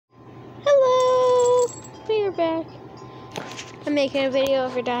we're back. I'm making a video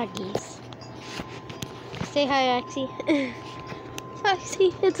of our doggies. Say hi, Oxy.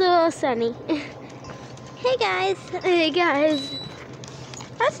 Oxy, it's a little sunny. Hey guys. Hey guys.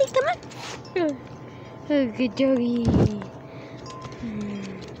 Oxy, come on. Oh, good doggy.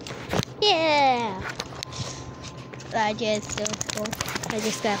 Yeah. I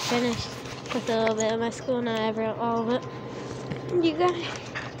just got finished with a little bit of my school, not all of it. You guys.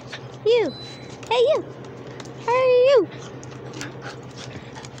 You. Hey, you. How are you?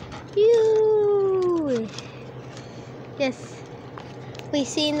 You. Yes. We've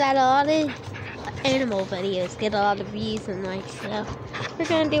seen that a lot of animal videos get a lot of views and likes, so we're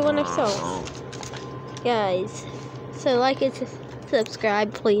gonna do one ourselves. Guys, so like and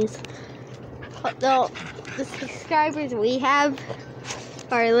subscribe, please. The subscribers we have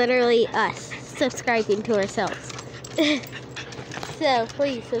are literally us subscribing to ourselves. So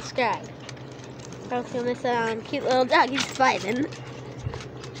please subscribe. I'm gonna miss out on cute little doggies fighting.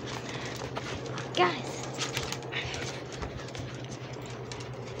 Guys.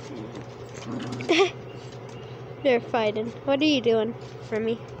 They're fighting. What are you doing for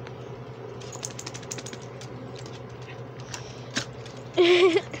me?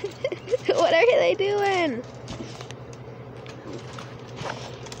 What are they doing?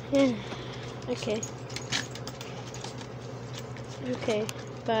 Okay. Okay.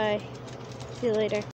 Bye. See you later.